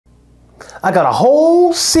I got a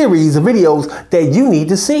whole series of videos that you need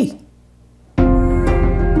to see.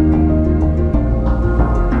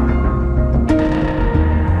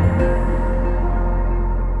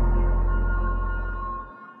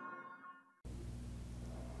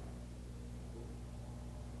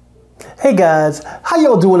 Hey guys, how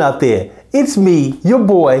y'all doing out there? It's me, your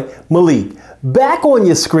boy, Malik, back on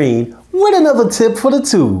your screen with another tip for the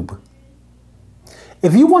tube.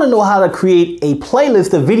 If you want to know how to create a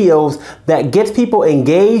playlist of videos that gets people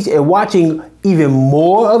engaged and watching even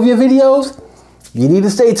more of your videos, you need to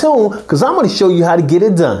stay tuned because I'm going to show you how to get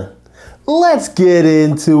it done. Let's get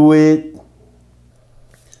into it.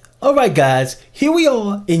 All right, guys, here we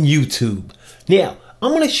are in YouTube. Now, I'm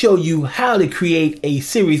going to show you how to create a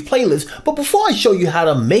series playlist, but before I show you how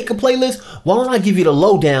to make a playlist, why don't I give you the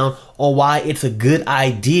lowdown on why it's a good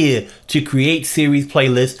idea to create series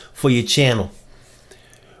playlists for your channel.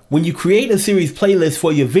 When you create a series playlist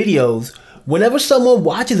for your videos, whenever someone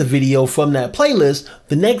watches a video from that playlist,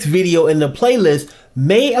 the next video in the playlist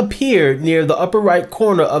may appear near the upper right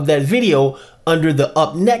corner of that video under the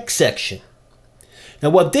Up Next section. Now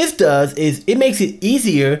what this does is it makes it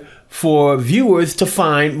easier for viewers to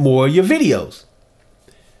find more of your videos.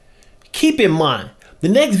 Keep in mind, the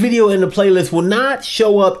next video in the playlist will not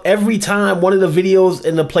show up every time one of the videos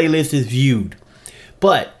in the playlist is viewed.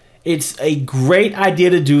 But it's a great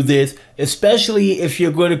idea to do this, especially if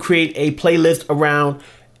you're going to create a playlist around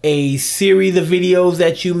a series of videos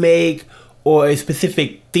that you make or a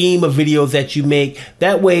specific theme of videos that you make.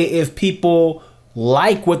 That way, if people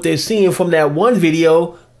like what they're seeing from that one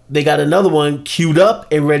video, they got another one queued up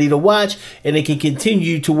and ready to watch, and they can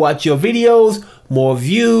continue to watch your videos, more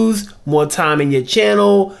views, more time in your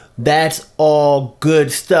channel. That's all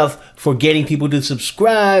good stuff for getting people to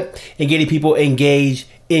subscribe and getting people engaged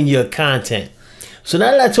in your content. So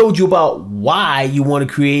now that I told you about why you want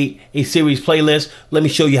to create a series playlist, let me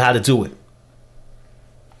show you how to do it.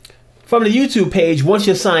 From the YouTube page, once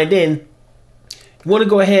you're signed in, you want to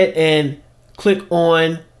go ahead and click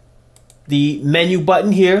on the menu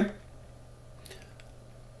button here,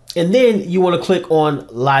 and then you want to click on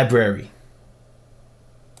library.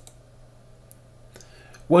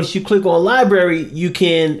 Once you click on library, you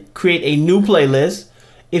can create a new playlist.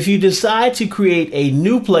 If you decide to create a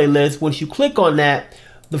new playlist, once you click on that,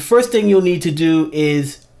 the first thing you'll need to do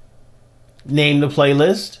is name the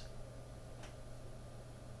playlist.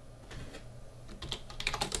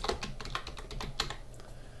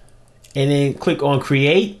 And then click on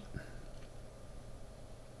create.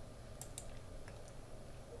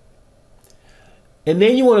 And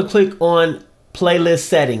then you want to click on playlist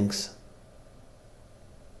settings.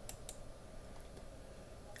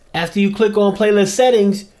 After you click on playlist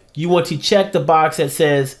settings, you want to check the box that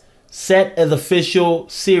says set as official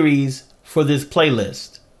series for this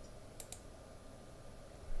playlist.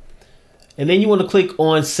 And then you want to click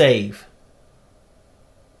on save.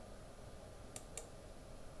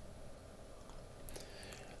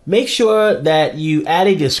 Make sure that you add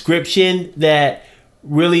a description that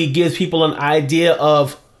really gives people an idea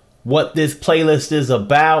of what this playlist is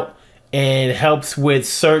about and helps with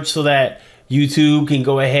search so that YouTube can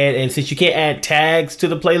go ahead and, since you can't add tags to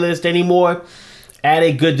the playlist anymore, add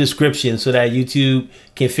a good description so that YouTube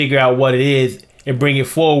can figure out what it is and bring it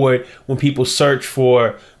forward when people search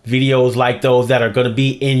for videos like those that are going to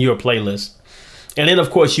be in your playlist. And then of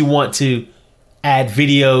course you want to add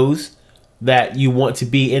videos that you want to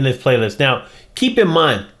be in this playlist. Now keep in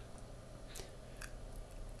mind,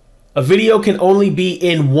 a video can only be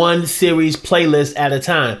in one series playlist at a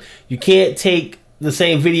time. You can't take the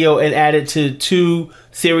same video and add it to 2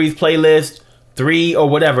 series playlists, 3 or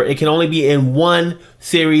whatever. It can only be in one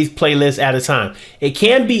series playlist at a time. It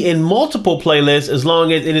can be in multiple playlists as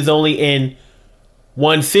long as it is only in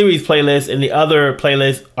one series playlist and the other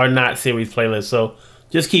playlists are not series playlists. So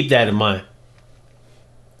just keep that in mind.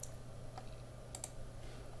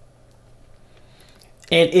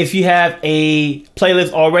 And if you have a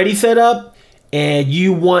playlist already set up and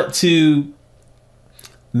you want to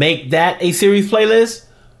make that a series playlist,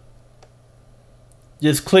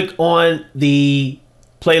 just click on the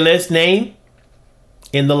playlist name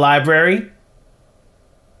in the library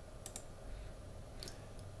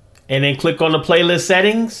and then click on the playlist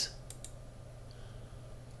settings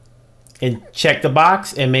and check the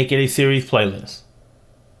box and make it a series playlist.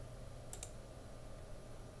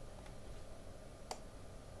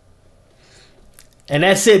 And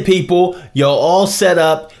that's it, people. You're all set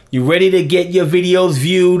up. You're ready to get your videos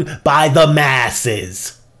viewed by the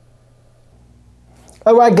masses.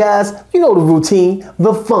 Alright guys, you know the routine.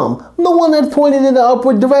 The thumb, the one that's pointed in the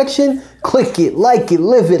upward direction. Click it, like it,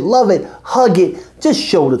 live it, love it, hug it. Just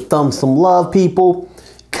show the thumb some love, people.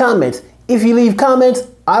 Comments. If you leave comments,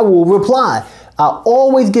 I will reply. I'll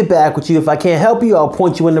always get back with you. If I can't help you, I'll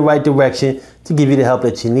point you in the right direction to give you the help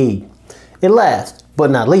that you need. And last but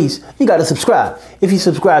not least, you got to subscribe. If you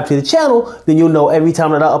subscribe to the channel, then you'll know every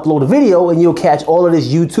time that I upload a video and you'll catch all of this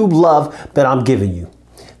YouTube love that I'm giving you.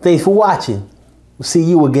 Thanks for watching. We'll see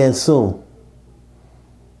you again soon.